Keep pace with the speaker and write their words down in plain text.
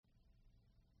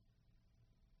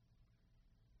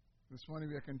This morning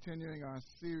we are continuing our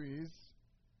series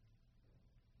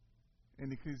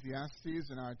in Ecclesiastes,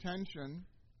 and our attention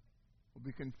will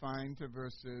be confined to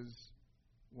verses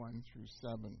 1 through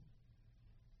 7.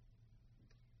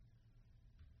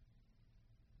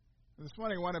 This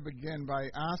morning I want to begin by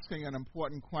asking an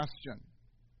important question.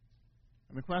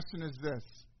 And the question is this: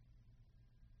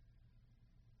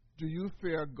 do you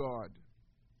fear God?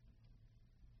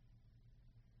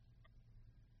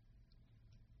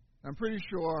 I'm pretty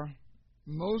sure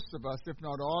most of us, if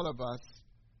not all of us,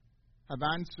 have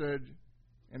answered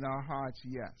in our hearts,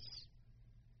 yes.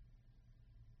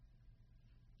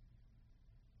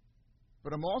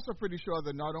 But I'm also pretty sure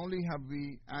that not only have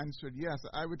we answered yes,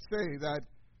 I would say that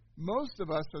most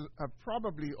of us have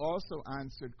probably also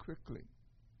answered quickly.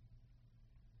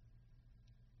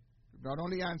 We've not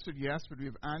only answered yes, but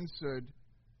we've answered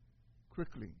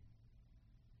quickly.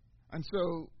 And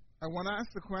so I want to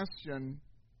ask the question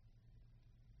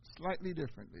slightly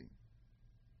differently.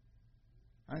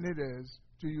 And it is,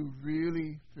 do you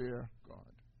really fear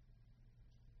God?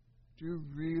 Do you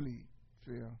really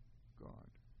fear God?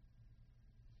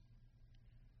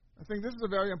 I think this is a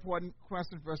very important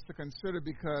question for us to consider,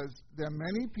 because there are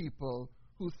many people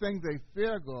who think they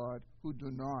fear God who do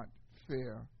not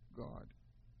fear God.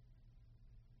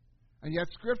 And yet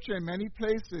Scripture in many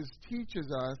places teaches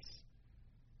us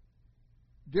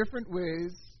different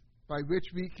ways by which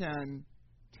we can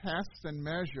test and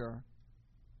measure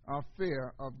our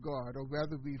fear of God, or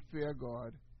whether we fear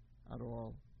God at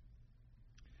all.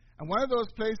 And one of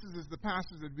those places is the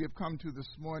passage that we have come to this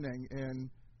morning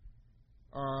in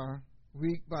our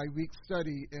week-by-week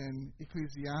study in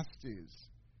Ecclesiastes.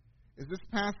 Is this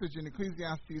passage in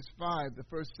Ecclesiastes 5, the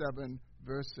first 7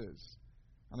 verses.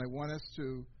 And I want us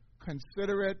to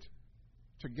consider it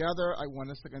together. I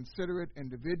want us to consider it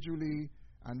individually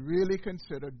and really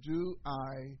consider, do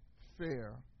I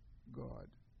fear God?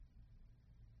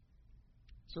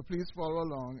 So please follow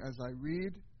along as I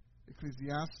read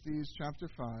Ecclesiastes chapter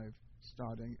 5,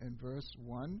 starting in verse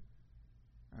 1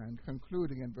 and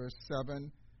concluding in verse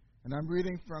 7. And I'm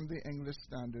reading from the English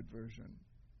Standard Version.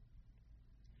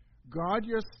 Guard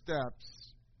your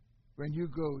steps when you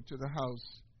go to the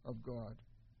house of God.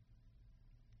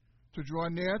 To draw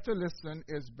near to listen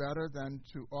is better than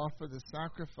to offer the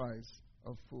sacrifice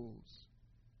of fools,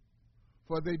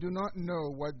 for they do not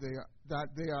know that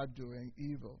they are doing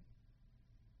evil.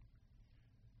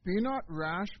 Be not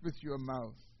rash with your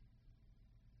mouth,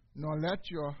 nor let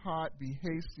your heart be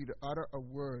hasty to utter a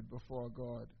word before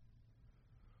God.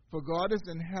 For God is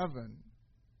in heaven,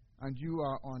 and you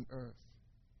are on earth.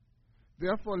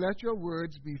 Therefore let your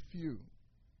words be few.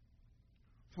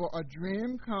 For a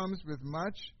dream comes with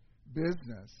much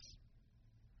business,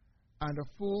 and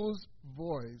a fool's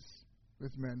voice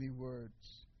with many words.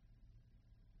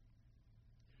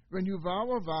 When you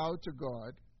vow a vow to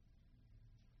God,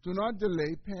 do not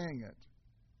delay paying it,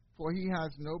 for he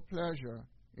has no pleasure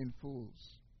in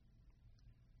fools.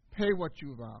 Pay what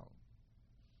you vow.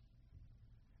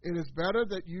 It is better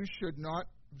that you should not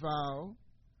vow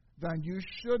than you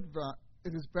should vow.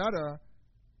 It is better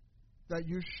that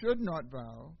you should not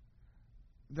vow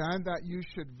than that you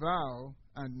should vow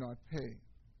and not pay.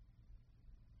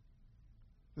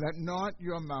 Let not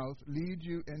your mouth lead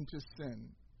you into sin,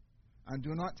 and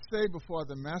do not say before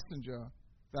the messenger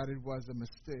that it was a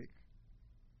mistake.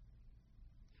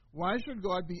 Why should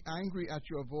God be angry at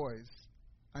your voice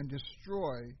and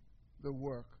destroy the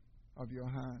work of your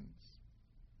hands?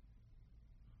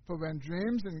 For when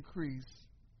dreams increase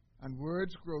and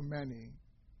words grow many,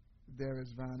 there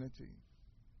is vanity.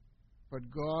 But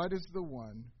God is the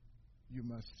one you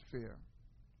must fear.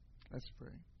 Let's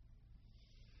pray.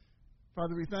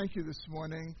 Father, we thank you this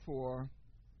morning for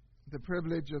the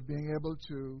privilege of being able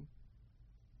to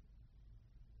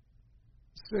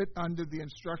sit under the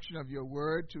instruction of your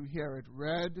word, to hear it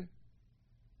read,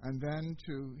 and then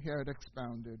to hear it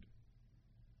expounded.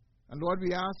 And Lord,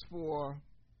 we ask for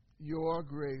your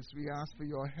grace. We ask for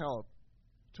your help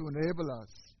to enable us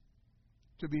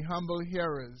to be humble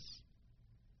hearers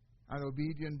and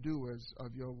obedient doers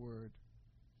of your word.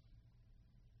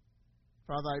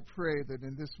 Father, I pray that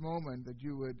in this moment that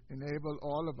you would enable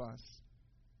all of us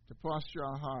to posture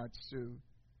our hearts to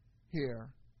hear.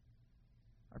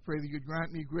 I pray that you'd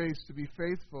grant me grace to be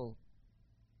faithful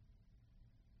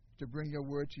to bring your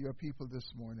word to your people this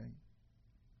morning.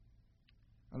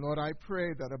 And Lord, I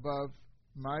pray that above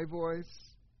my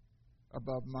voice,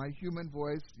 above my human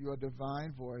voice, your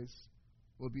divine voice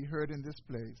will be heard in this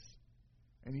place,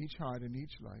 in each heart, in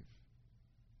each life.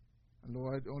 And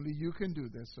Lord, only you can do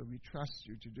this, so we trust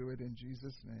you to do it in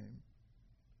Jesus' name.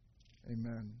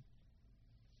 Amen.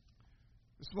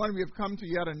 This morning we have come to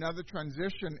yet another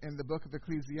transition in the book of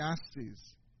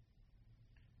Ecclesiastes.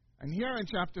 And here in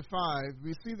chapter 5,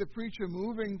 we see the preacher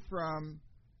moving from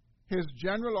his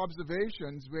general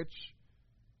observations, which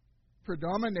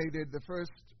predominated the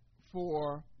first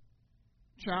 4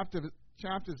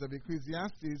 chapters of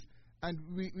Ecclesiastes, and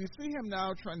we see him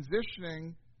now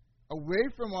transitioning away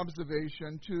from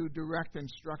observation to direct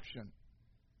instruction.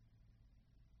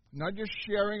 Not just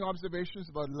sharing observations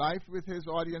about life with his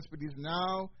audience, but he's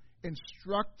now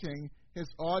instructing his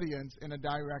audience in a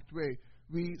direct way.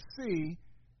 We see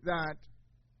that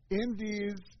in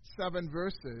these 7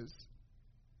 verses,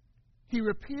 he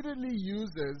repeatedly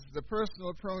uses the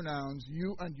personal pronouns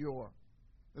you and your.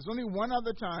 There's only one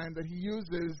other time that he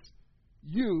uses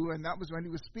you, and that was when he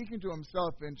was speaking to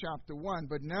himself in chapter 1.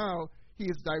 But now he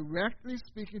is directly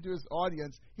speaking to his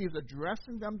audience. He's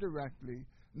addressing them directly,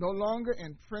 no longer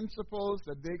in principles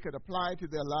that they could apply to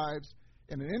their lives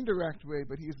in an indirect way,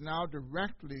 but he's now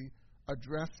directly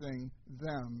addressing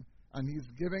them, and he's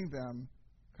giving them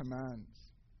commands.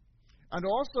 And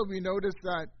also we notice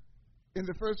that in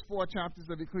the first 4 chapters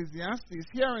of Ecclesiastes,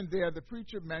 here and there the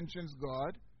preacher mentions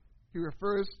God. He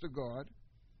refers to God.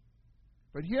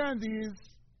 But here in these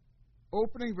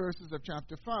opening verses of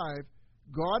chapter 5,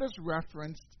 God is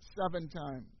referenced 7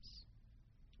 times.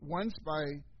 Once by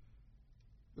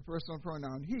the personal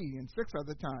pronoun he, and 6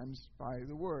 other times by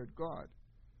the word God.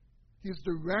 He's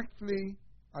directly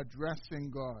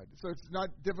addressing God. So it's not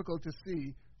difficult to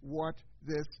see what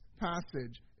this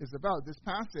passage is about. This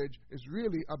passage is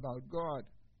really about God.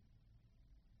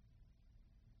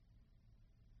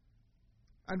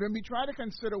 And when we try to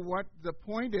consider what the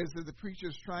point is that the preacher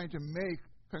is trying to make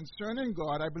concerning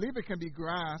God, I believe it can be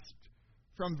grasped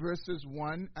from verses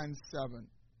 1 and 7.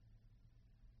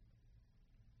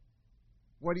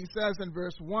 What he says in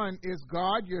verse 1 is,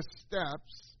 guard your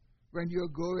steps when you're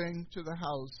going to the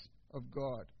house of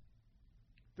God.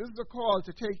 This is a call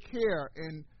to take care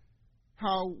in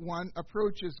how one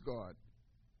approaches God.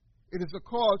 It is a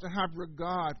call to have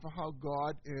regard for how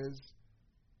God is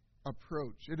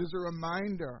approached. It is a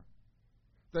reminder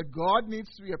that God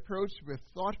needs to be approached with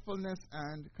thoughtfulness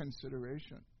and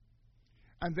consideration.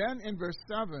 And then in verse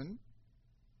 7,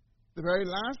 the very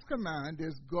last command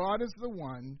is, God is the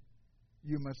one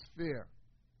you must fear.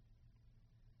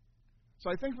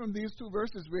 So I think from these 2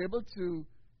 verses we're able to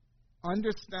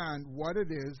understand what it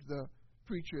is the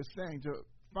preacher is saying, to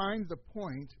find the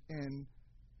point in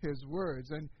his words.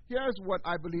 And here's what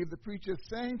I believe the preacher is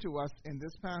saying to us in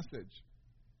this passage.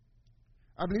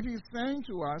 I believe he's saying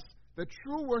to us that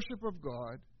true worship of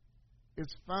God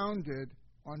is founded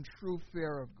on true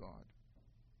fear of God.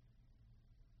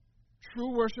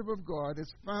 True worship of God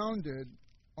is founded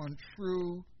on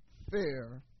true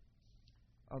fear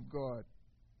of God.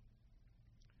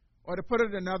 Or to put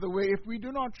it another way, if we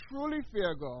do not truly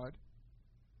fear God,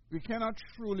 we cannot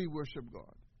truly worship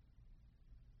God.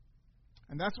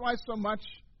 And that's why so much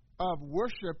of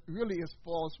worship really is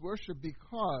false worship,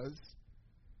 because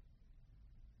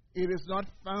it is not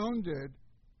founded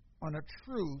on a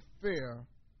true fear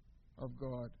of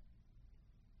God.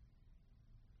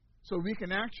 So we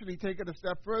can actually take it a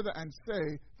step further and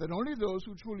say that only those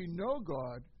who truly know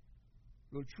God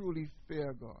will truly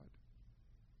fear God.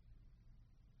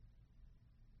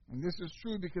 And this is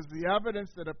true because the evidence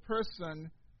that a person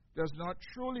does not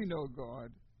truly know God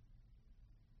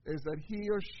is that he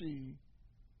or she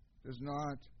does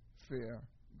not fear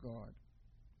God.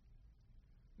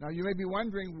 Now, you may be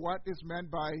wondering what is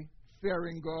meant by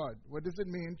fearing God. What does it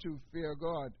mean to fear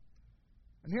God?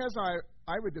 And here's how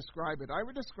I would describe it. I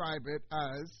would describe it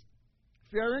as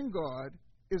fearing God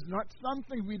is not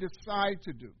something we decide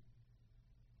to do.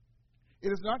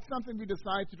 It is not something we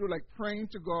decide to do like praying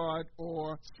to God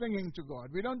or singing to God.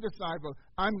 We don't decide, well,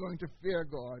 I'm going to fear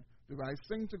God. Do I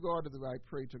sing to God or do I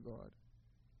pray to God?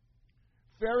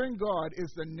 Fearing God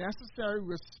is the necessary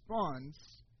response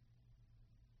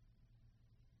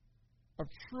of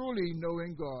truly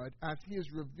knowing God as He is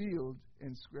revealed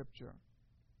in Scripture.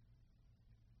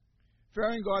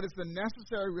 Fearing God is the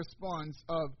necessary response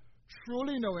of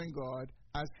truly knowing God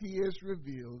as He is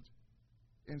revealed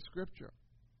in Scripture.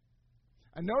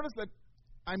 And notice that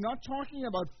I'm not talking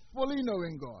about fully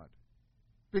knowing God,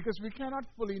 because we cannot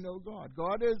fully know God.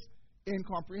 God is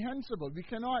incomprehensible. We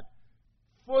cannot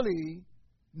fully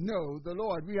know the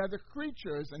Lord. We are the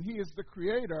creatures, and He is the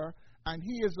Creator, and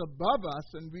He is above us,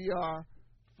 and we are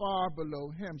far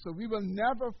below Him. So we will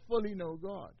never fully know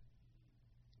God,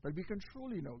 but we can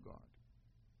truly know God.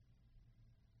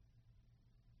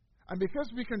 And because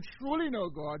we can truly know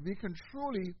God, we can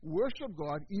truly worship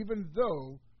God even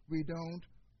though we don't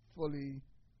fully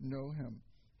know Him.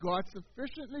 God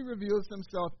sufficiently reveals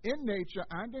himself in nature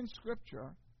and in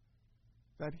Scripture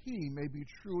that he may be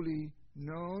truly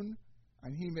known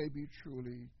and he may be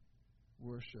truly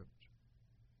worshipped.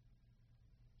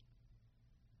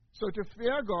 So to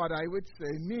fear God, I would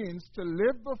say, means to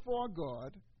live before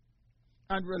God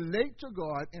and relate to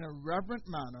God in a reverent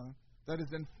manner that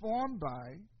is informed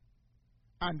by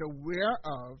and aware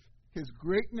of his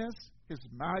greatness, his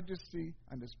majesty,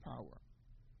 and his power.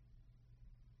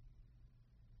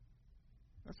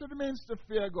 That's what it means to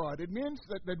fear God. It means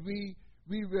that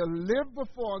we will live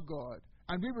before God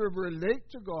and we will relate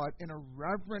to God in a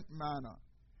reverent manner,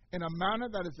 in a manner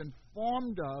that is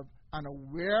informed of and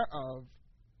aware of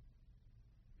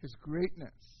his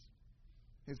greatness,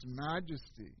 his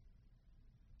majesty,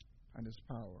 and his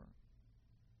power.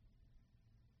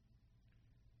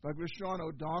 Douglas Sean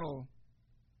O'Donnell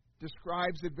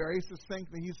describes it very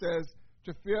succinctly. He says,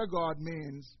 to fear God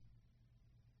means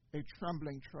a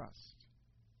trembling trust.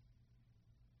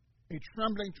 A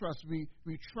trembling trust. We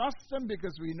trust him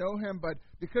because we know him, but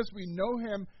because we know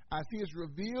him as he is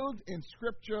revealed in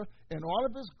Scripture in all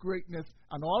of his greatness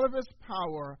and all of his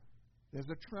power, there's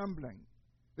a trembling.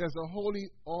 There's a holy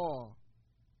awe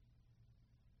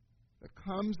that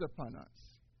comes upon us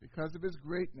because of his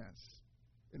greatness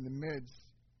in the midst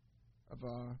of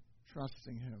our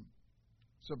trusting him.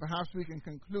 So perhaps we can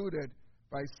conclude it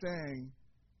by saying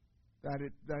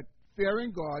that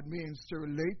fearing God means to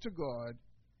relate to God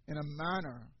in a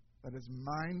manner that is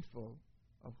mindful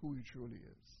of who he truly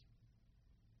is.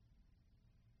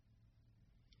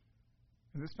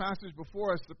 In this passage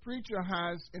before us, the preacher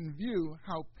has in view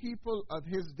how people of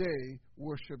his day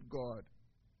worship God.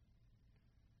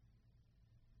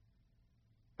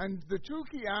 And the two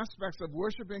key aspects of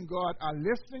worshiping God are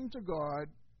listening to God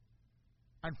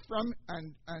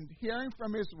and hearing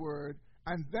from his word,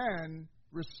 and then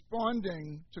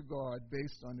responding to God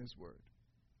based on his word.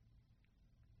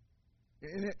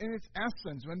 In its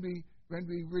essence, when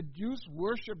we reduce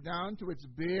worship down to its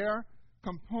bare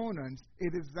components,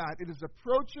 it is that. It is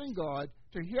approaching God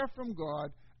to hear from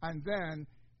God and then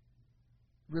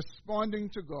responding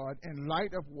to God in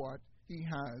light of what he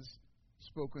has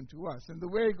spoken to us. And the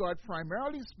way God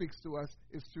primarily speaks to us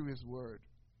is through his word.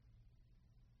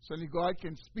 Certainly God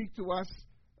can speak to us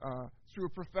through a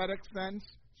prophetic sense,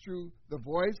 through the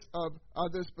voice of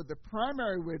others, but the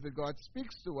primary way that God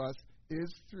speaks to us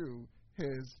is through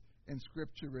his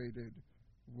inscripturated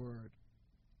word.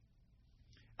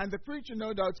 And the preacher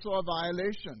no doubt saw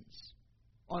violations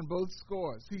on both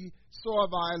scores. He saw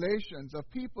violations of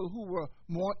people who were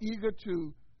more eager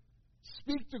to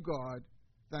speak to God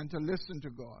than to listen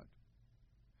to God.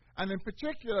 And in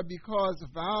particular, because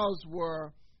vows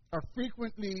were a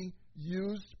frequently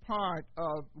used part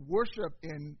of worship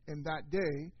in that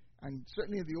day, and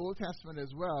certainly in the Old Testament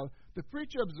as well, the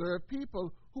preacher observed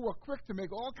people who were quick to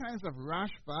make all kinds of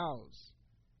rash vows,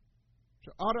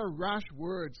 to utter rash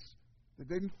words that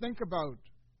they didn't think about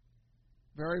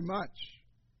very much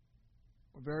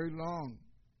or very long.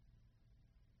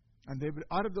 And they would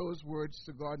utter those words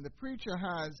to God. And the preacher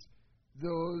has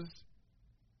those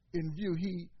in view.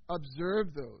 He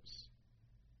observed those.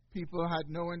 People had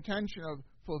no intention of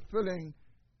fulfilling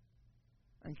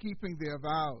and keeping their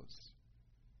vows.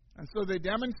 And so they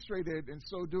demonstrated in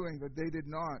so doing that they did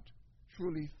not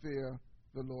truly fear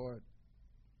the Lord.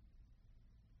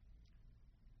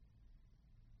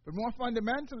 But more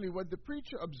fundamentally, what the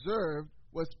preacher observed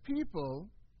was people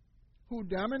who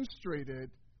demonstrated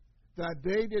that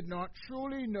they did not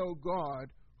truly know God,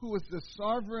 who was the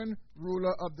sovereign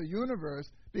ruler of the universe,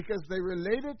 because they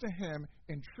related to him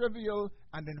in trivial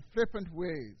and in flippant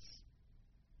ways.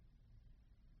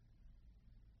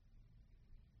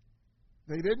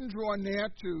 They didn't draw near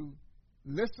to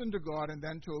listen to God and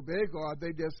then to obey God.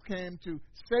 They just came to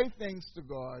say things to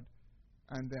God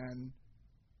and then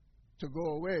to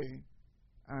go away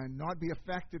and not be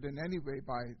affected in any way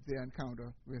by their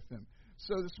encounter with him.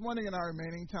 So this morning in our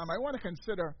remaining time, I want to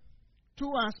consider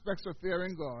two aspects of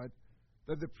fearing God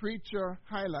that the preacher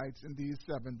highlights in these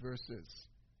 7 verses.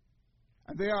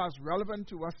 And they are as relevant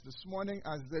to us this morning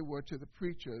as they were to the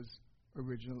preacher's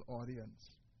original audience.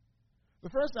 The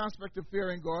first aspect of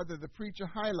fearing God that the preacher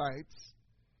highlights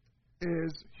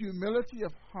is humility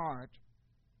of heart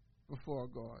before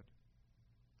God.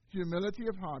 Humility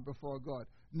of heart before God.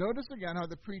 Notice again how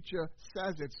the preacher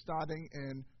says it starting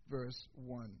in verse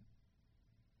 1.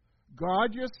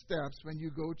 Guard your steps when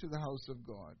you go to the house of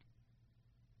God.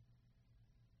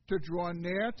 To draw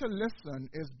near to listen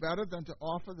is better than to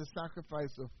offer the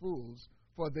sacrifice of fools,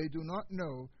 for they do not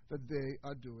know that they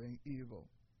are doing evil.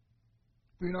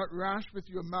 Be not rash with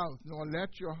your mouth, nor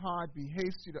let your heart be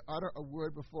hasty to utter a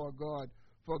word before God.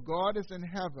 For God is in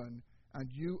heaven, and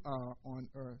you are on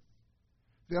earth.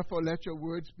 Therefore let your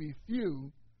words be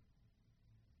few,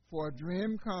 for a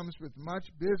dream comes with much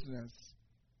business,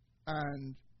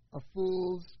 and a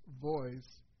fool's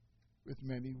voice with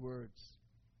many words.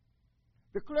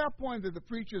 The clear point that the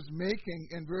preacher is making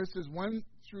in verses 1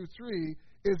 through 3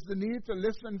 is the need to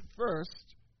listen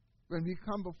first when we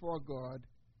come before God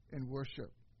in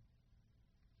worship.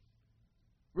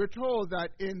 We're told that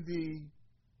in the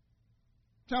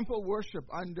temple worship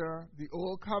under the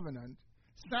Old Covenant,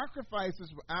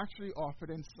 sacrifices were actually offered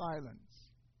in silence.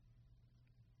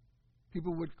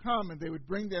 People would come and they would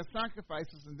bring their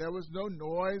sacrifices, and there was no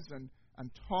noise and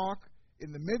talk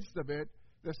in the midst of it.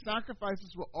 The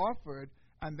sacrifices were offered,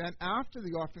 and then after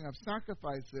the offering of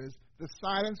sacrifices, the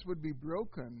silence would be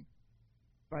broken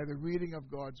by the reading of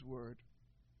God's Word.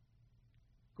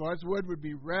 God's Word would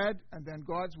be read, and then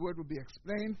God's Word would be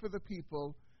explained for the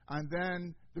people, and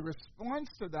then the response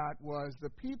to that was the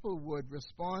people would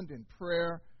respond in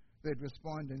prayer, they'd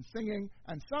respond in singing,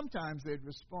 and sometimes they'd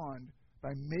respond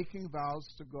by making vows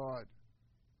to God.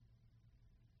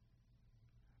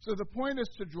 So the point is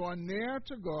to draw near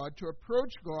to God, to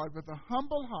approach God with a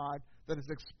humble heart that is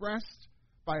expressed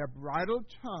by a bridled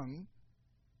tongue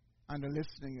and a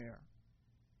listening ear.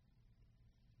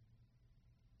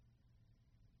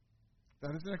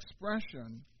 That is an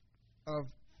expression of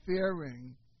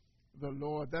fearing the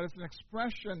Lord. That is an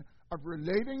expression of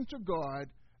relating to God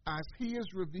as He is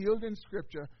revealed in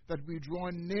Scripture, that we draw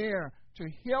near to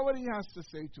hear what He has to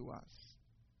say to us.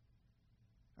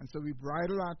 And so we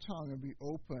bridle our tongue and we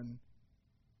open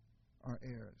our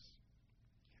ears.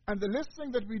 And the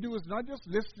listening that we do is not just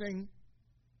listening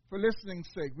for listening's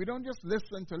sake. We don't just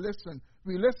listen to listen.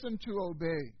 We listen to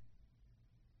obey.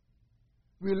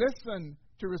 We listen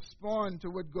to respond to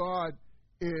what God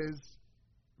is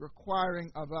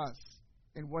requiring of us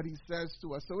in what He says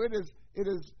to us. So it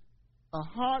is a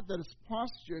heart that is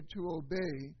postured to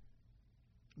obey.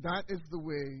 That is the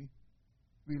way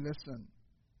we listen.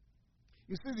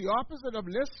 You see, the opposite of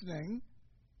listening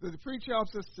that the preacher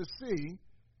helps us to see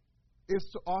is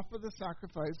to offer the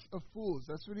sacrifice of fools.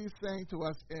 That's what he's saying to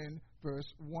us in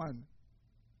verse 1.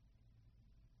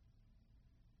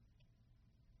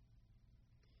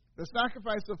 The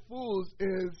sacrifice of fools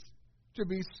is to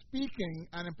be speaking,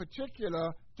 and in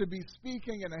particular, to be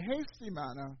speaking in a hasty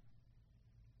manner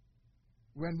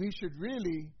when we should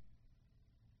really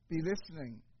be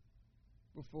listening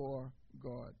before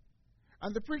God.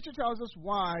 And the preacher tells us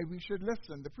why we should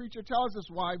listen. The preacher tells us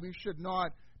why we should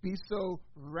not be so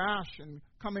rash in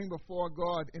coming before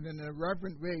God in an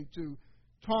irreverent way, to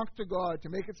talk to God, to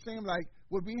make it seem like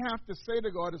what we have to say to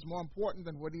God is more important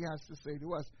than what He has to say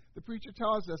to us. The preacher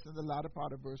tells us in the latter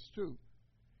part of verse 2.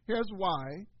 Here's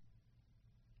why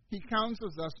he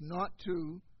counsels us not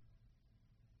to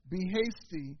be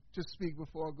hasty to speak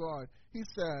before God. He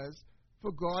says,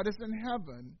 "For God is in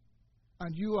heaven,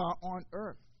 and you are on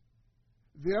earth.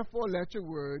 Therefore let your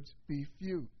words be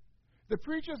few." The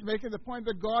preacher is making the point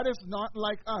that God is not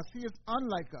like us. He is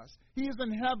unlike us. He is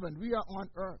in heaven. We are on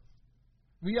earth.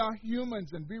 We are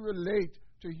humans, and we relate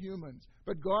to humans.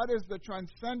 But God is the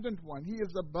transcendent one. He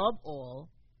is above all.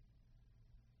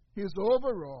 He is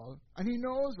over all, and He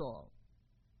knows all.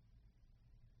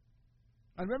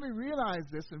 And when we realize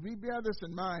this and we bear this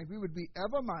in mind, we would be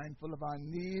ever mindful of our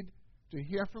need to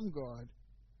hear from God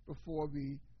before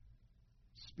we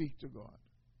speak to God.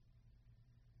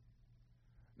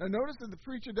 Now notice that the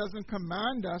preacher doesn't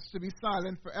command us to be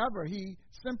silent forever. He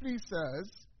simply says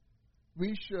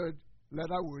we should let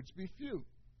our words be few.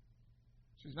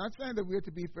 So he's not saying that we are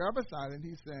to be forever silent.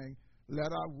 He's saying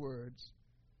let our words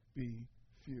be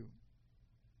few.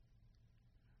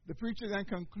 The preacher then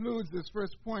concludes this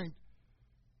first point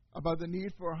about the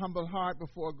need for a humble heart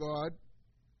before God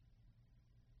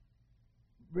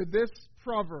with this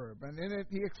proverb. And in it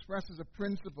he expresses a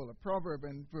principle, a proverb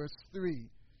in verse 3,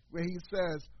 where he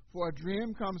says, "For a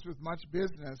dream comes with much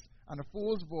business, and a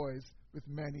fool's voice with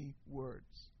many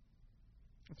words."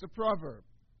 It's a proverb.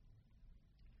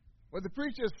 What the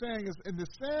preacher is saying is, in the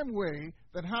same way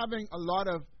that having a lot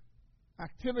of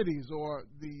activities, or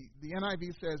the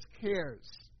NIV says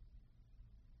cares,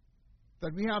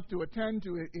 that we have to attend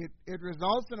to, it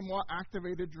results in a more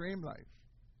activated dream life.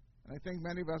 And I think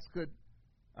many of us could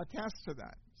attest to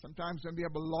that. Sometimes when we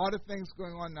have a lot of things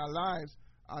going on in our lives,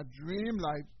 our dream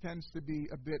life tends to be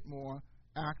a bit more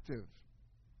active.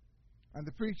 And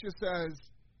the preacher says,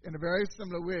 in a very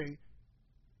similar way,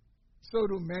 so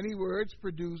do many words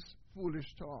produce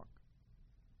foolish talk.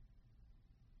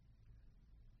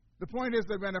 The point is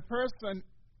that when a person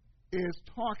is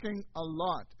talking a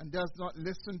lot and does not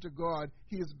listen to God,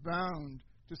 he is bound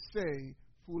to say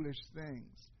foolish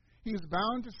things. He's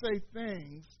bound to say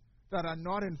things that are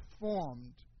not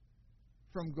informed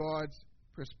from God's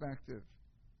perspective.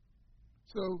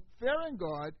 So fearing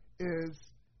God is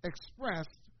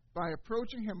expressed by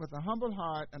approaching Him with a humble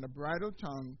heart and a bridled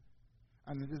tongue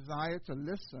and a desire to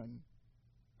listen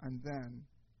and then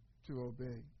to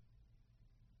obey.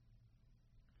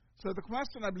 So the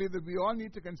question I believe that we all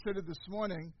need to consider this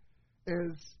morning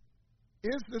is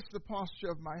this the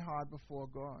posture of my heart before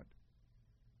God?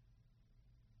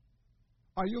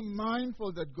 Are you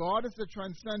mindful that God is the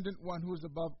transcendent one who is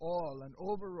above all and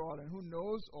over all and who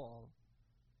knows all?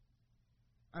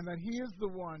 And that He is the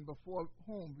one before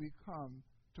whom we come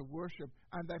to worship,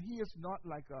 and that He is not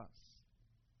like us.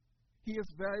 He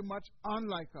is very much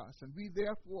unlike us, and we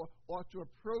therefore ought to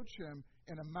approach Him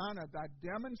in a manner that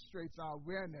demonstrates our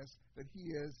awareness that He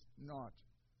is not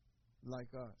like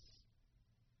us.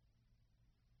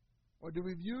 Or do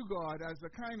we view God as a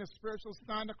kind of spiritual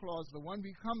Santa Claus, the one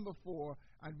we come before,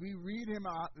 and we read Him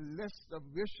a list of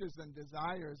wishes and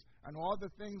desires and all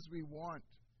the things we want,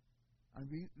 and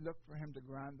we look for Him to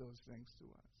grant those things to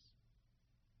us?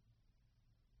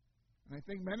 And I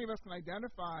think many of us can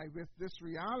identify with this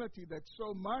reality that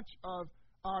so much of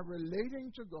our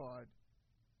relating to God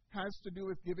has to do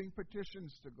with giving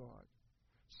petitions to God.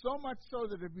 So much so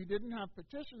that if we didn't have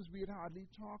petitions, we'd hardly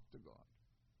talk to God.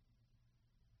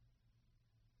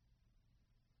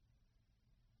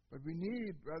 But we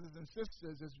need, brothers and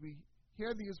sisters, as we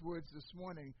hear these words this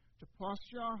morning, to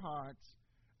posture our hearts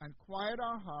and quiet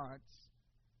our hearts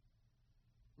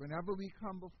whenever we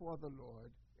come before the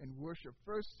Lord in worship.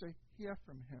 First, to hear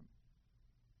from Him,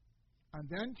 and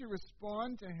then to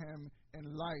respond to Him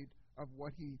in light of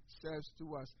what He says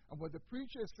to us. And what the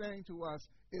preacher is saying to us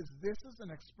is this is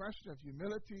an expression of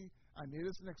humility, and it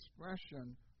is an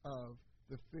expression of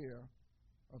the fear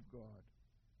of God.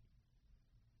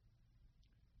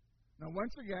 Now,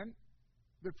 once again,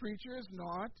 the preacher is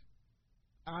not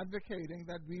advocating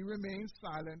that we remain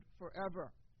silent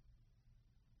forever.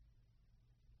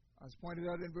 As pointed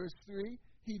out in verse 3,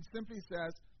 he simply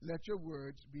says, let your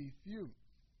words be few.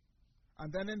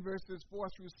 And then in verses 4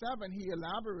 through 7, he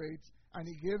elaborates and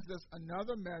he gives us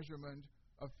another measurement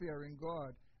of fearing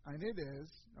God. And it is,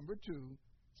 number 2,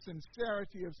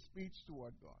 sincerity of speech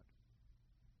toward God.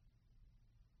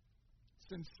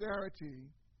 Sincerity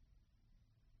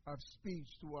of speech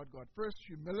toward God. First,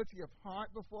 humility of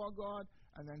heart before God,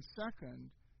 and then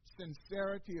second,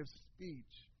 sincerity of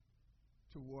speech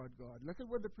toward God. Look at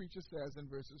what the preacher says in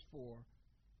verses 4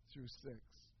 through 6.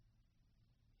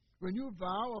 When you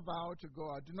vow a vow to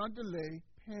God, do not delay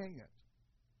paying it,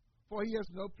 for He has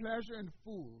no pleasure in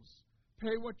fools.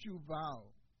 Pay what you vow.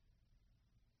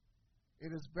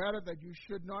 It is better that you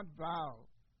should not vow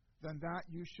than that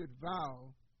you should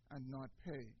vow and not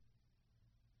pay.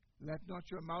 Let not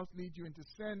your mouth lead you into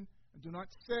sin, and do not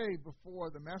say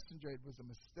before the messenger it was a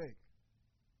mistake.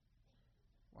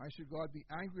 Why should God be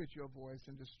angry at your voice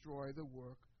and destroy the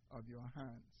work of your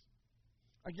hands?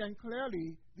 Again,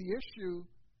 clearly, the issue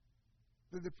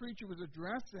that the preacher was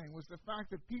addressing was the fact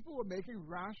that people were making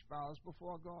rash vows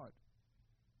before God.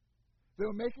 They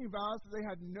were making vows that they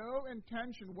had no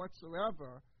intention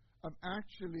whatsoever of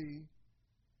actually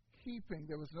keeping.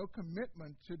 There was no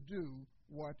commitment to do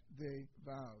what they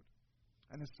vowed.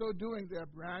 And in so doing, they are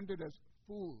branded as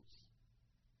fools.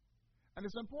 And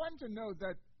it's important to note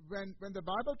that when the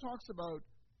Bible talks about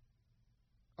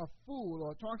a fool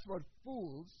or talks about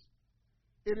fools,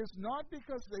 it is not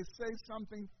because they say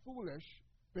something foolish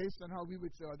based on how we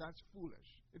would say, oh, that's foolish.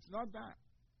 It's not that.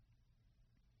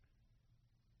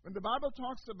 When the Bible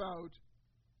talks about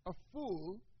a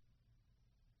fool,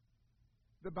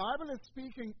 the Bible is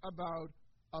speaking about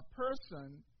a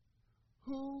person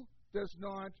who does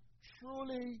not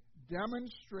truly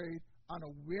demonstrate an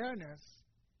awareness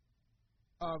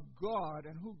of God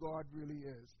and who God really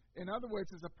is. In other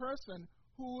words, it's a person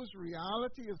whose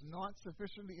reality is not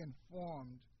sufficiently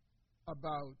informed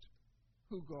about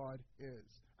who God is.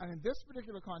 And in this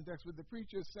particular context, what the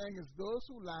preacher is saying is those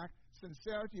who lack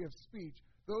sincerity of speech,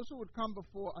 those who would come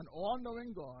before an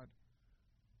all-knowing God,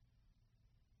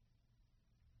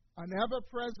 an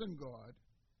ever-present God,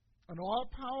 an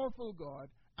all-powerful God,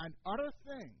 and utter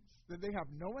things that they have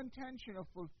no intention of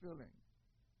fulfilling.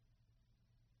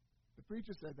 The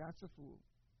preacher said, that's a fool.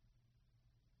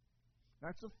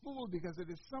 That's a fool because it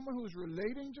is someone who is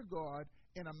relating to God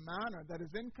in a manner that is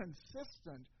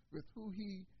inconsistent with who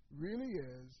He really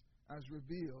is as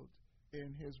revealed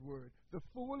in His Word. The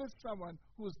fool is someone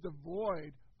who is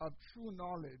devoid of true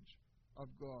knowledge of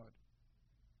God.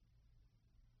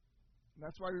 And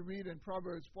that's why we read in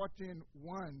Proverbs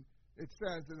 14:1, it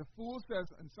says that the fool says,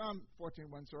 in Psalm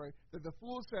 14:1, that the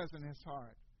fool says in his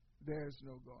heart, there is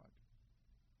no God.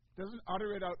 Doesn't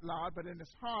utter it out loud, but in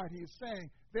his heart he's saying,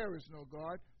 there is no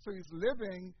God. So he's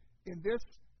living in this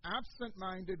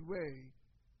absent-minded way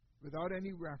without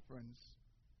any reference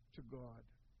to God.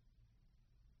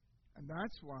 And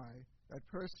that's why that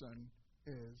person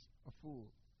is a fool.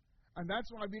 And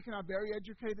that's why we can have very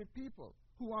educated people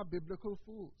who are biblical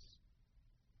fools.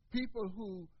 People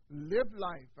who live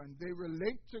life and they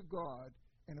relate to God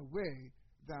in a way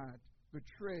that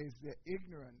betrays their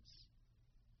ignorance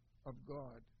of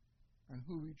God and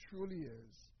who He truly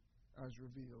is as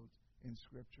revealed in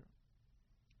Scripture.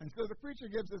 And so the preacher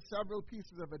gives us several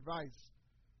pieces of advice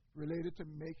related to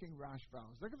making rash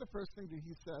vows. Look at the first thing that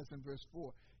he says in verse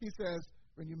 4. He says,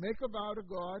 when you make a vow to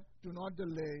God, do not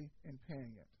delay in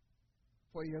paying it,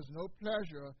 for He has no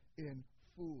pleasure in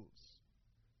fools.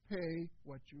 Pay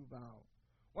what you vow.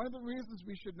 One of the reasons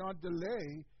we should not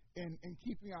delay in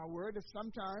keeping our word is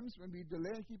sometimes when we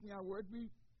delay in keeping our word, we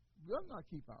will not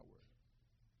keep our word.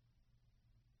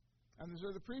 And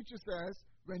so the preacher says,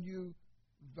 when you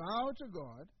vow to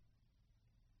God,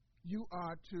 you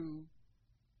are to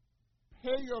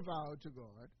pay your vow to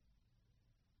God,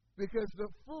 because the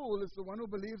fool is the one who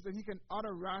believes that he can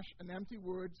utter rash and empty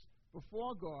words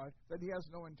before God that he has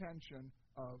no intention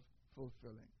of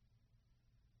fulfilling.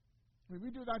 I mean, we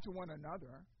do that to one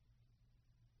another.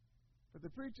 But the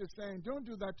preacher is saying, don't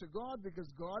do that to God, because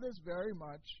God is very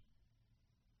much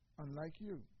unlike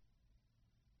you.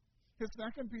 His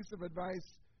second piece of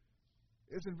advice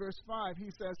is in verse 5.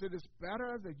 He says, it is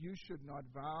better that you should not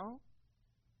vow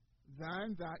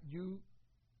than that you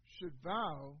should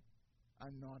vow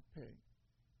and not pay.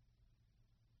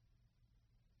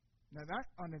 Now that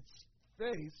on its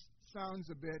face sounds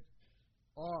a bit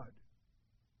odd.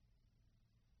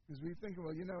 Because we think,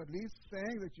 well, at least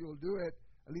saying that you'll do it,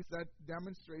 at least that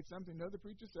demonstrates something. No, the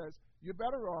preacher says, you're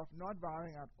better off not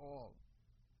vowing at all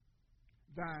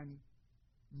than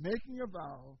making a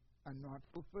vow and not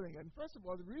fulfilling it. And first of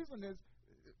all, the reason is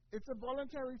it's a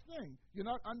voluntary thing. You're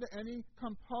not under any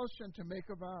compulsion to make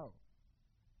a vow.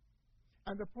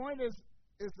 And the point is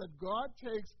that God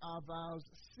takes our vows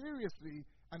seriously,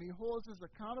 and He holds us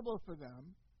accountable for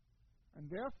them, and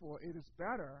therefore it is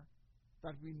better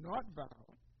that we not vow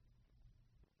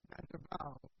than to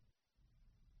vow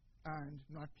and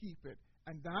not keep it.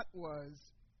 And that was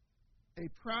a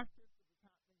practice that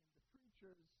was happening in the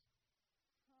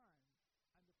preacher's time,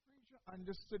 and the preacher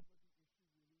understood what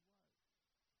the issue really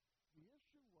was. The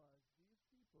issue was these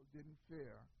people didn't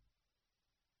fear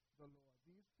the Lord.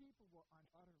 These people were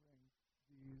uttering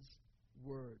these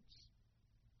words.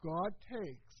 God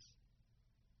takes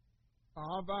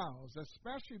our vows,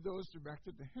 especially those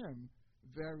directed to Him,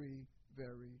 very,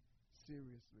 very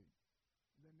seriously.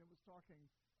 And then there was talking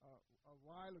a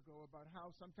while ago about how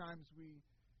sometimes we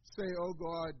say, oh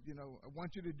God, I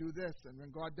want you to do this, and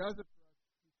when God does it for us,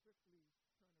 we quickly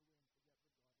turn away and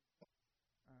forget what God has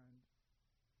done. And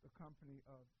the company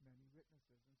of many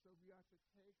witnesses. And so we are to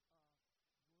take our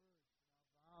words and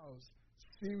our vows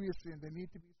seriously, and they need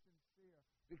to be sincere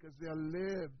because they are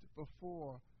lived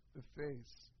before the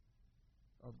face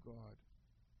of God.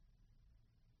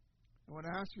 I want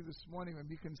to ask you this morning, when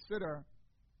we consider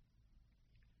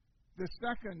the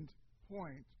second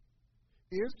point,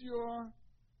 is your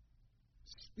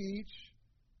speech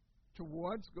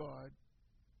towards God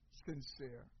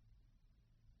sincere?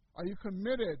 Are you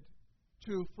committed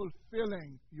to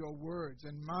fulfilling your words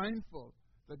and mindful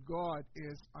that God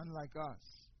is unlike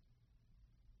us?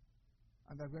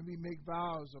 And that when we make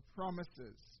vows or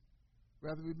promises,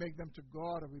 whether we make them to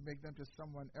God or we make them to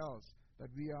someone else, that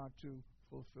we are to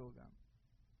fulfill them.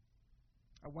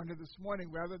 I wonder this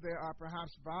morning whether there are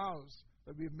perhaps vows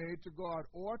that we've made to God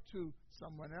or to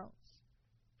someone else,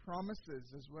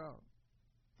 promises as well,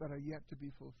 that are yet to be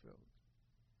fulfilled.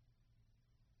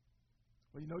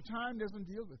 Well, time doesn't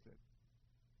deal with it.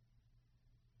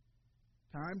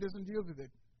 Time doesn't deal with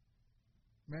it.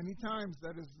 Many times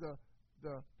that is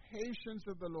the patience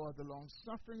of the Lord, the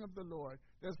long-suffering of the Lord.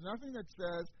 There's nothing that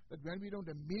says that when we don't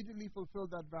immediately fulfill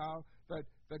that vow,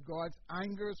 that God's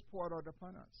anger is poured out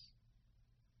upon us.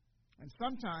 And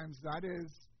sometimes that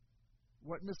is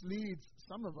what misleads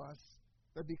some of us,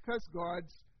 that because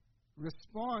God's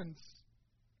response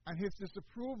and His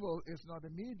disapproval is not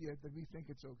immediate, that we think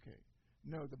it's okay.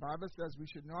 No, the Bible says we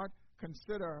should not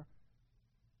consider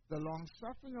the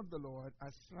long-suffering of the Lord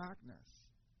as slackness,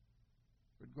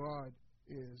 but God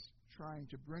is trying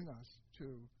to bring us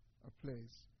to a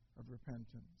place of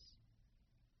repentance.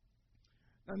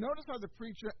 Now notice how the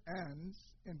preacher ends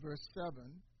in verse 7,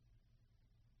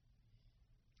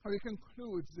 how he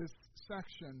concludes this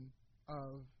section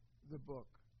of the book.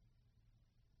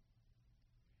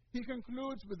 He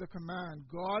concludes with the command,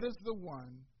 God is the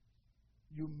one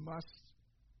you must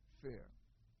fear.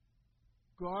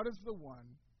 God is the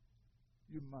one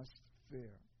you must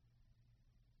fear.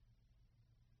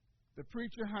 The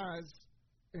preacher has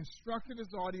instructed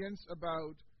his audience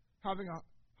about having a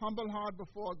humble heart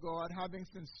before God, having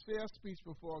sincere speech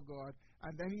before God,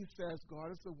 and then he says,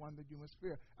 God is the one that you must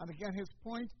fear. And again, his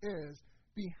point is,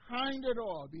 behind it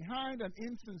all, behind an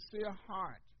insincere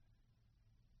heart,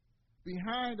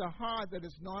 behind a heart that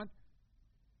is not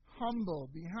humble,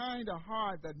 behind a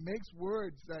heart that makes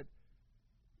words that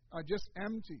are just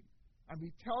empty, and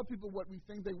we tell people what we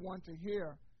think they want to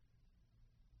hear,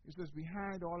 he says,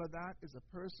 behind all of that is a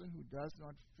person who does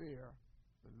not fear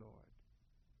the Lord.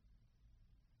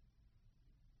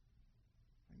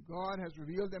 And God has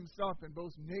revealed himself in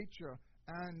both nature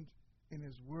and in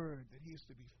his word that he is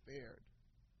to be feared.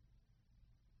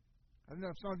 I don't know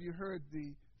if some of you heard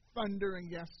the thundering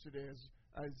yesterday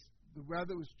as the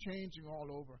weather was changing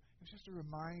all over. It's just a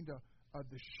reminder of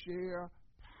the sheer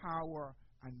power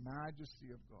and majesty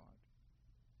of God.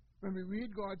 When we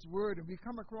read God's word and we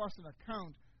come across an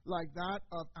account like that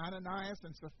of Ananias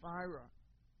and Sapphira,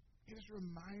 it is a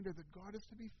reminder that God is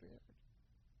to be feared.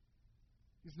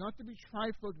 He's not to be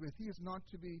trifled with. He is not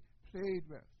to be played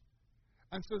with.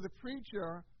 And so the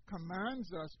preacher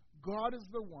commands us, God is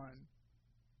the one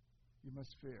you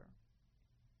must fear.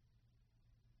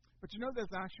 But you know,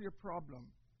 there's actually a problem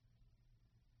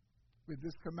with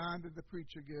this command that the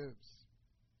preacher gives.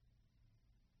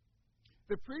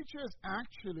 The preacher is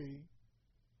actually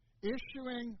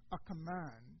issuing a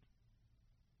command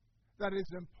that is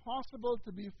impossible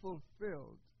to be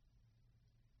fulfilled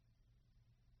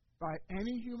by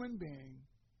any human being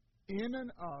in and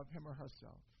of him or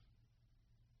herself.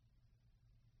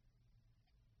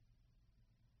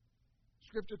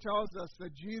 Scripture tells us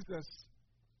that Jesus,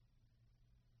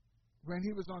 when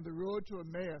he was on the road to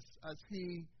Emmaus, as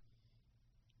he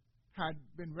had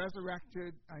been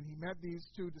resurrected and he met these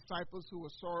two disciples who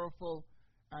were sorrowful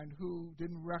and who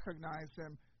didn't recognize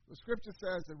him, the Scripture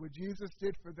says that what Jesus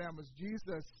did for them was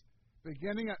Jesus,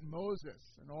 beginning at Moses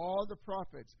and all the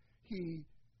prophets, he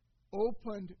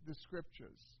opened the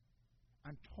Scriptures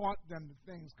and taught them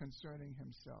the things concerning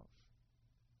himself.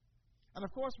 And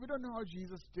of course, we don't know how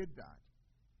Jesus did that.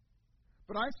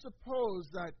 But I suppose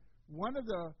that one of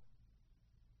the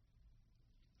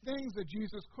things that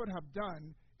Jesus could have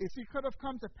done is he could have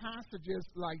come to passages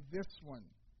like this one.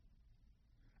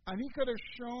 And he could have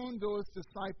shown those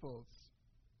disciples,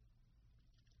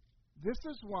 this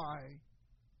is why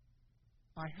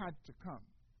I had to come.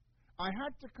 I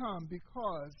had to come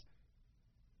because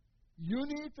you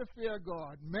need to fear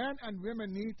God. Men and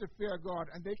women need to fear God,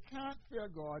 and they can't fear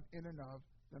God in and of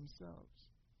themselves.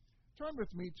 Turn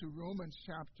with me to Romans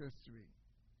chapter 3.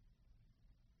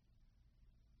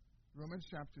 Romans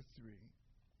chapter 3.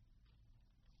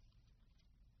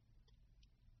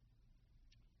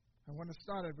 I want to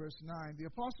start at verse 9. The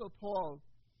Apostle Paul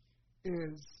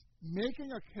is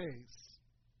making a case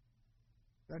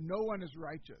that no one is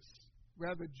righteous,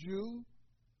 whether Jew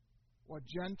or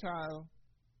Gentile.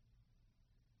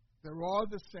 They're all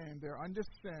the same. They're under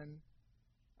sin,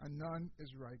 and none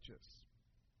is righteous.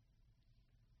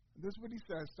 This is what he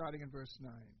says, starting in verse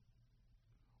 9.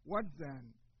 What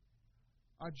then?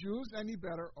 Are Jews any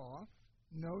better off?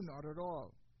 No, not at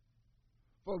all.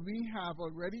 For we have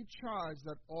already charged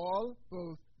that all,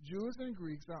 both Jews and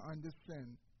Greeks, are under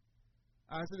sin.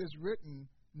 As it is written,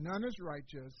 none is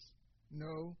righteous,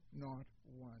 no, not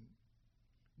one.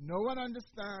 No one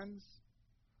understands,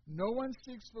 no one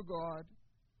seeks for God.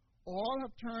 All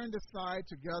have turned aside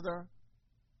together.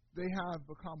 They have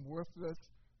become worthless.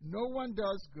 No one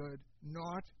does good,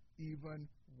 not even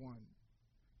one.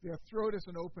 Their throat is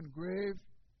an open grave.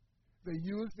 They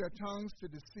use their tongues to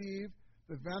deceive.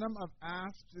 The venom of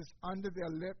asps is under their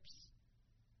lips.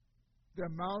 Their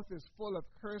mouth is full of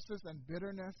curses and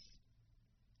bitterness.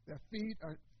 Their feet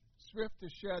are swift to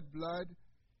shed blood.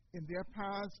 In their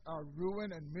paths are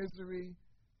ruin and misery,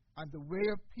 and the way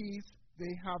of peace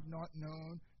they have not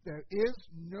known. There is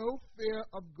no fear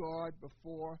of God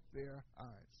before their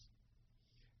eyes.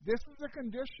 This is the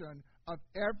condition of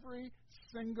every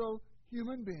single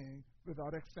human being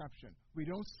without exception. We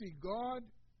don't see God.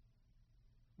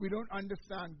 We don't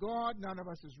understand God. None of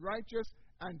us is righteous.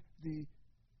 And the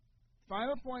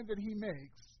final point that he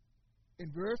makes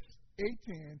in verse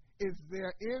 18 is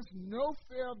there is no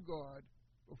fear of God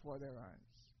before their eyes.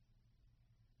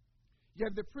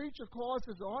 Yet the preacher calls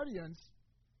his audience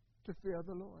to fear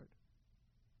the Lord.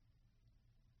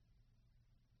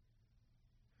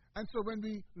 And so when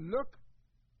we look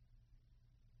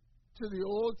to the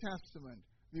Old Testament,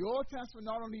 the Old Testament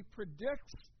not only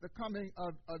predicts the coming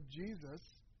of Jesus,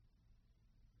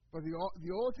 but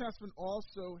the Old Testament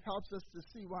also helps us to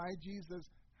see why Jesus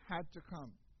had to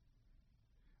come.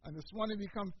 And this morning we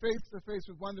come face to face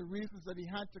with one of the reasons that he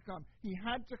had to come. He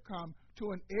had to come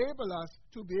to enable us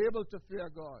to be able to fear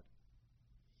God.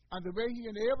 And the way he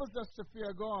enables us to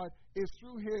fear God is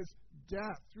through his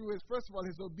death, through his, first of all,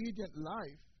 his obedient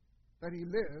life that he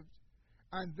lived,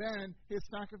 and then his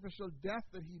sacrificial death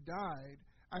that he died.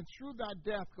 And through that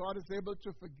death, God is able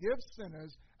to forgive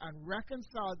sinners and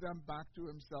reconcile them back to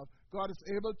himself. God is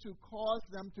able to cause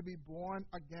them to be born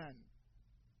again.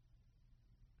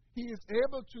 He is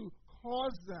able to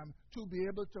cause them to be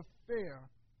able to fear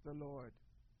the Lord.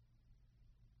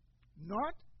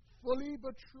 Not fully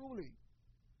but truly.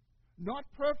 Not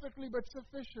perfectly but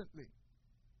sufficiently.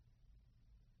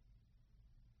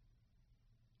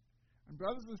 And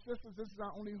brothers and sisters, this is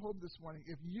our only hope this morning.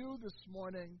 If you this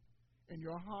morning, in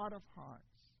your heart of hearts,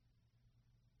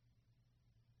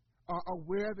 are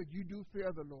aware that you do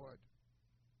fear the Lord,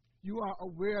 you are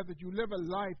aware that you live a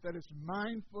life that is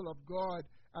mindful of God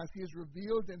as he is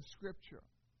revealed in Scripture.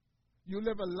 You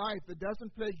live a life that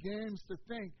doesn't play games to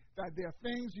think that there are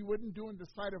things you wouldn't do in the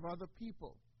sight of other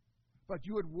people, but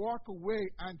you would walk away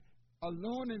and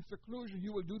alone in seclusion,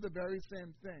 you will do the very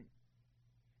same thing.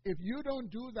 If you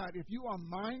don't do that, if you are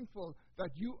mindful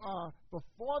that you are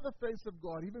before the face of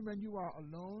God, even when you are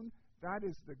alone, that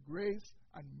is the grace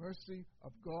and mercy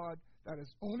of God that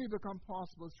has only become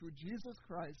possible through Jesus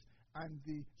Christ and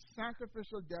the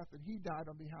sacrificial death that he died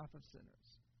on behalf of sinners.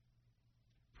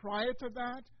 Prior to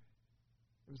that,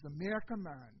 it was a mere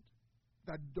command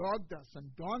that dogged us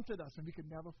and daunted us and we could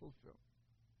never fulfill.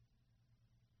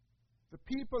 The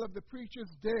people of the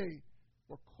preacher's day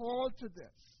were called to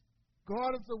this.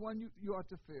 God is the one you ought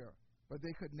to fear, but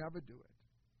they could never do it.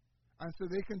 And so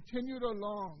they continued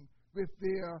along with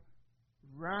their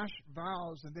rash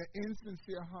vows and their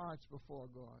insincere hearts before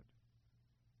God.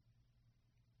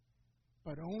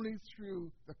 But only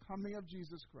through the coming of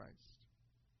Jesus Christ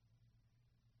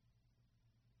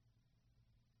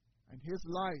and his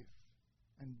life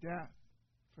and death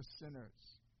for sinners,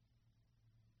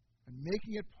 and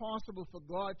making it possible for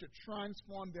God to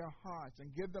transform their hearts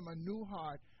and give them a new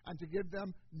heart and to give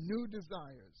them new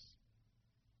desires.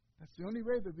 That's the only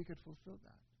way that we could fulfill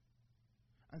that.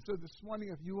 And so this morning,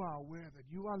 if you are aware that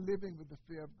you are living with the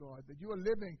fear of God, that you are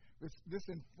living with this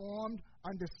informed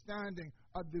understanding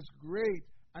of this great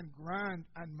and grand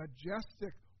and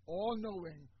majestic,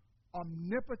 all-knowing,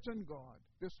 omnipotent God,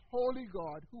 this holy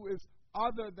God who is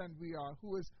other than we are,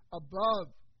 who is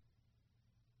above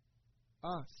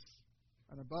us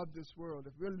and above this world,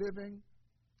 if we're living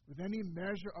with any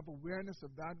measure of awareness of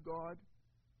that God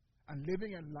and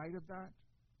living in light of that,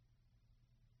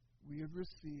 we have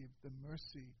received the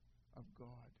mercy of God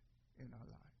in our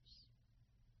lives.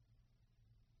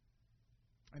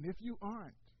 And if you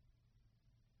aren't,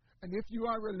 and if you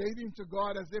are relating to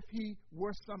God as if he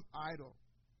were some idol,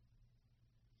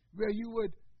 where you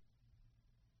would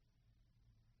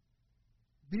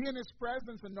be in his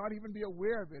presence and not even be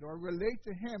aware of it, or relate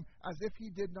to him as if he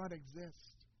did not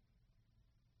exist,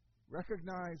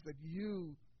 recognize that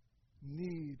you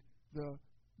need the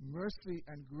mercy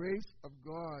and grace of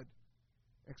God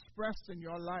expressed in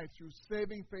your life through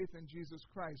saving faith in Jesus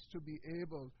Christ to be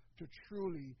able to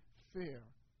truly fear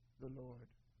the Lord.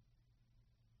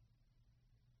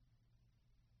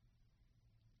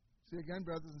 See again,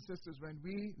 brothers and sisters, when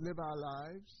we live our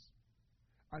lives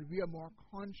and we are more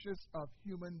conscious of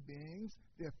human beings,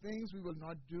 there are things we will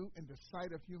not do in the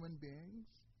sight of human beings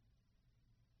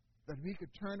that we could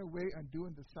turn away and do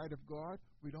in the sight of God.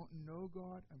 We don't know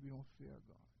God and we don't fear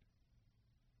God.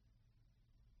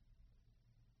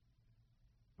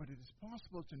 But it is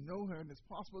possible to know him, and it's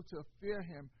possible to fear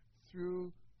him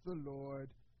through the Lord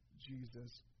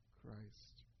Jesus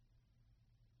Christ.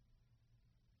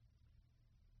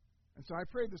 And so I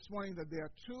pray this morning that there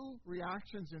are two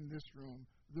reactions in this room.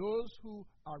 Those who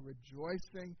are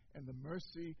rejoicing in the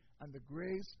mercy and the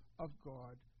grace of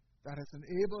God that has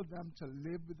enabled them to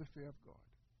live with the fear of God.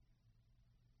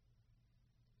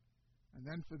 And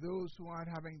then for those who aren't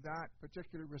having that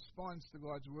particular response to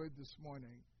God's word this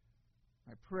morning,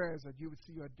 my prayer is that you would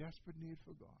see your desperate need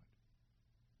for God.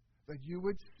 That you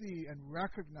would see and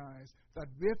recognize that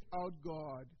without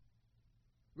God,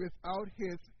 without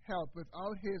his help,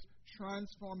 without his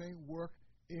transforming work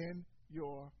in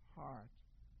your heart,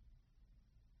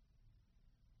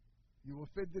 you will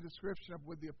fit the description of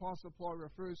what the Apostle Paul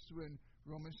refers to in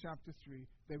Romans chapter 3.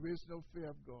 There is no fear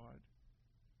of God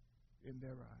in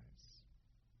their eyes.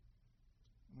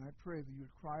 And I pray that you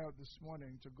would cry out this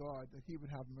morning to God that He would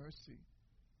have mercy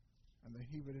and that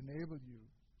He would enable you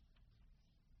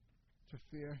to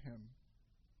fear Him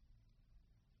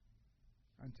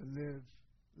and to live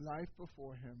life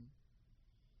before Him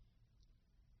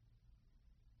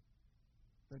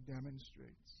that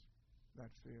demonstrates that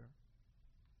fear.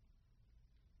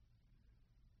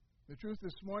 The truth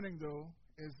this morning, though,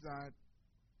 is that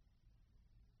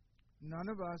none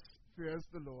of us fears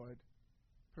the Lord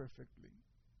perfectly.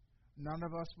 None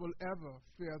of us will ever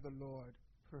fear the Lord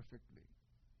perfectly.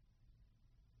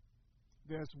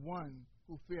 There's one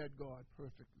who feared God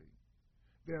perfectly.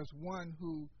 There's one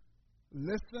who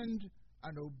listened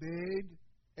and obeyed,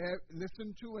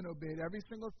 listened to and obeyed every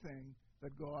single thing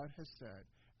that God has said.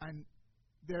 And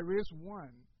there is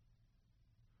one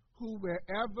who,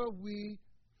 wherever we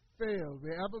fail,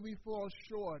 wherever we fall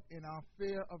short in our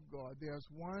fear of God, there's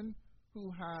one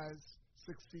who has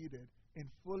succeeded in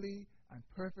fully and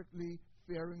perfectly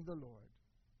fearing the Lord.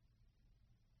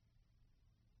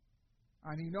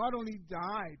 And He not only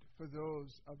died for those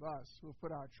of us who have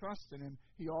put our trust in Him,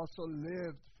 He also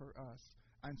lived for us.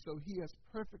 And so He has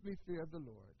perfectly feared the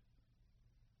Lord.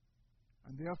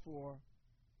 And therefore,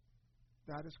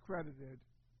 that is credited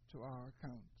to our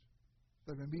account.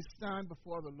 That when we stand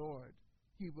before the Lord,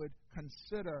 He would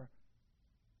consider,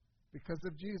 because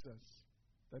of Jesus,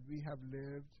 that we have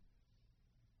lived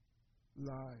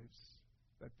lives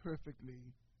that perfectly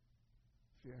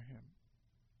fear Him.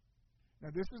 Now,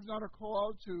 this is not a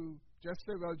call to just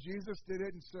say, well, Jesus did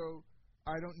it, and so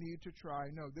I don't need to try.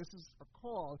 No, this is a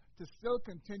call to still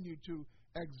continue to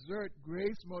exert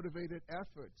grace-motivated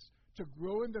efforts to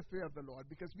grow in the fear of the Lord,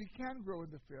 because we can grow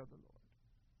in the fear of the Lord.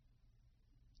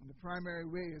 And the primary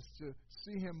way is to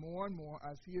see Him more and more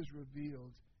as He is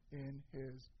revealed in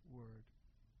His Word.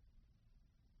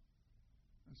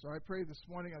 And so I pray this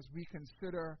morning, as we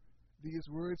consider these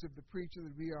words of the preacher,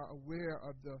 that we are aware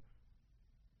of the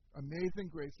amazing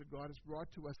grace that God has brought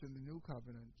to us in the new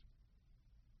covenant,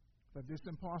 that this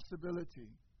impossibility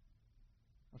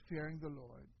of fearing the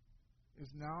Lord is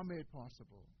now made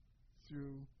possible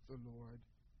through the Lord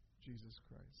Jesus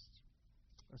Christ.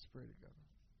 Let's pray together.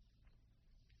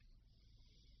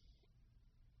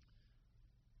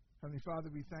 Heavenly Father,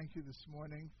 we thank you this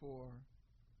morning for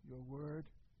your word.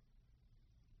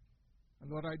 And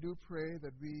Lord, I do pray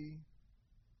that we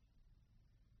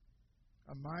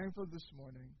are mindful this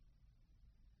morning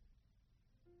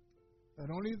that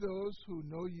only those who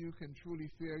know you can truly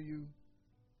fear you,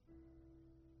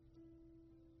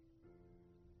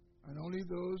 and only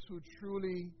those who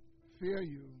truly fear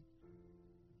you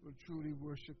will truly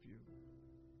worship you.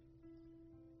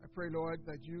 I pray, Lord,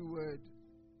 that you would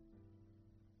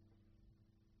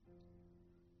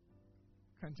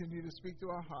continue to speak to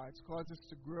our hearts, cause us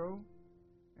to grow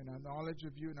in our knowledge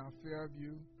of you and our fear of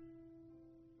you.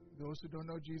 Those who don't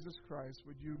know Jesus Christ,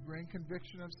 would you bring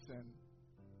conviction of sin?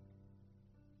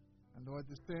 And Lord,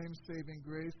 the same saving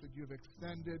grace that you've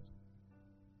extended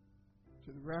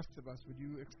to the rest of us, would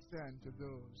you extend to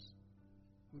those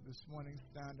who this morning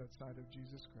stand outside of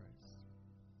Jesus Christ?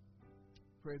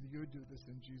 Pray that you would do this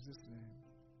in Jesus' name.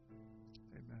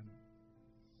 Amen.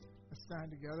 Let's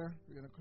stand together. We're going to